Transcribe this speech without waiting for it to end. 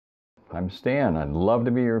I'm Stan. I'd love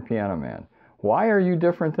to be your piano man. Why are you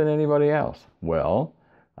different than anybody else? Well,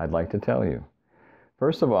 I'd like to tell you.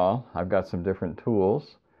 First of all, I've got some different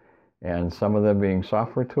tools, and some of them being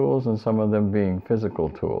software tools and some of them being physical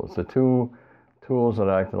tools. The two tools that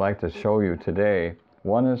I'd like to show you today,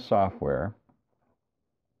 one is software,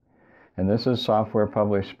 and this is software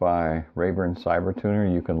published by Rayburn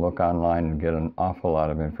Cybertuner. You can look online and get an awful lot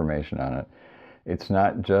of information on it. It's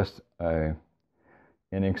not just an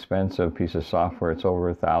inexpensive piece of software. It's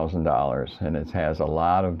over $1,000, and it has a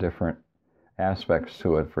lot of different aspects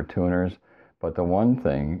to it for tuners, but the one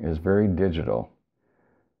thing is very digital.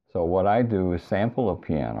 So what I do is sample a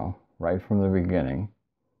piano right from the beginning,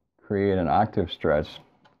 create an octave stretch,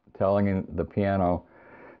 telling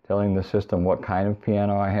the system what kind of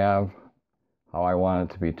piano I have, how I want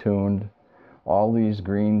it to be tuned. All these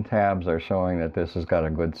green tabs are showing that this has got a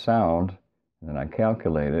good sound, and then I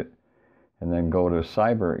calculate it, and then go to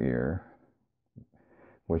Cyber Ear,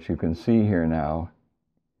 which you can see here now,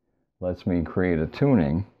 lets me create a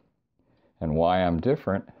tuning. And why I'm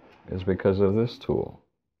different is because of this tool.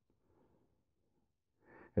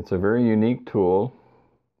 It's a very unique tool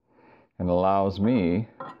and allows me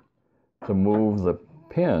to move the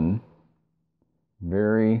pin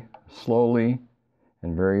very slowly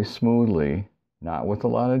and very smoothly, not with a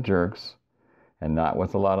lot of jerks and not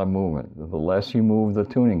with a lot of movement. The less you move the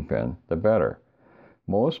tuning pin, the better.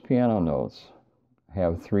 Most piano notes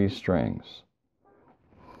have 3 strings.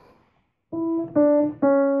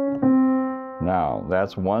 Now,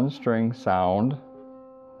 that's 1 string sound,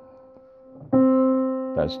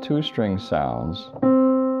 that's 2 string sounds,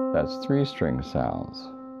 that's 3 string sounds.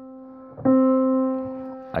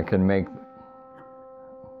 I can make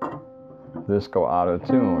this go out of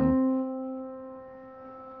tune,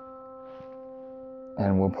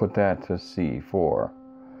 and we'll put that to C4.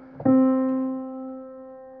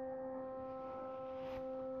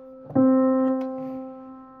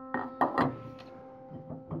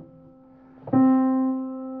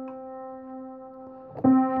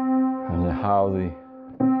 And how the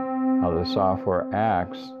software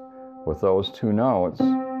acts with those 2 notes.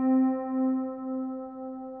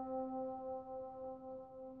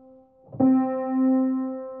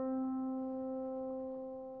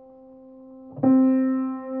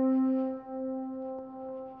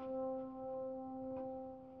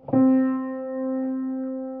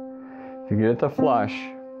 If you get it to flush,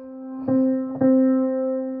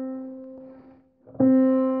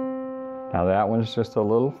 now that one's just a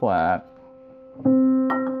little flat.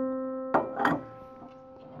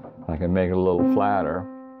 I can make it a little flatter.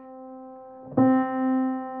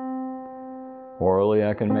 Orally,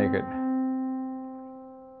 I can make it.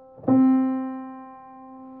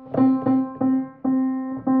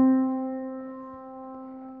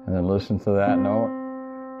 And then listen to that note.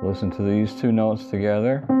 Listen to these 2 notes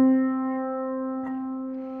together.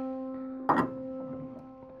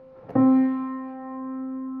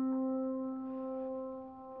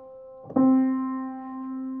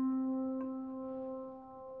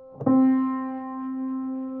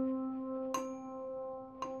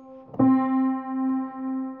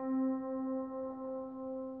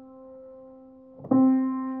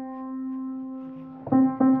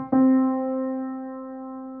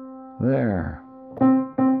 There.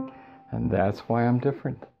 And that's why I'm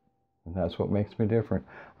different. And that's what makes me different.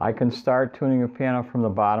 I can start tuning a piano from the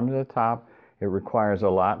bottom to the top. It requires a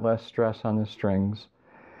lot less stress on the strings.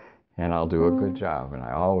 And I'll do a good job. And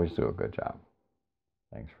I always do a good job.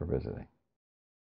 Thanks for visiting.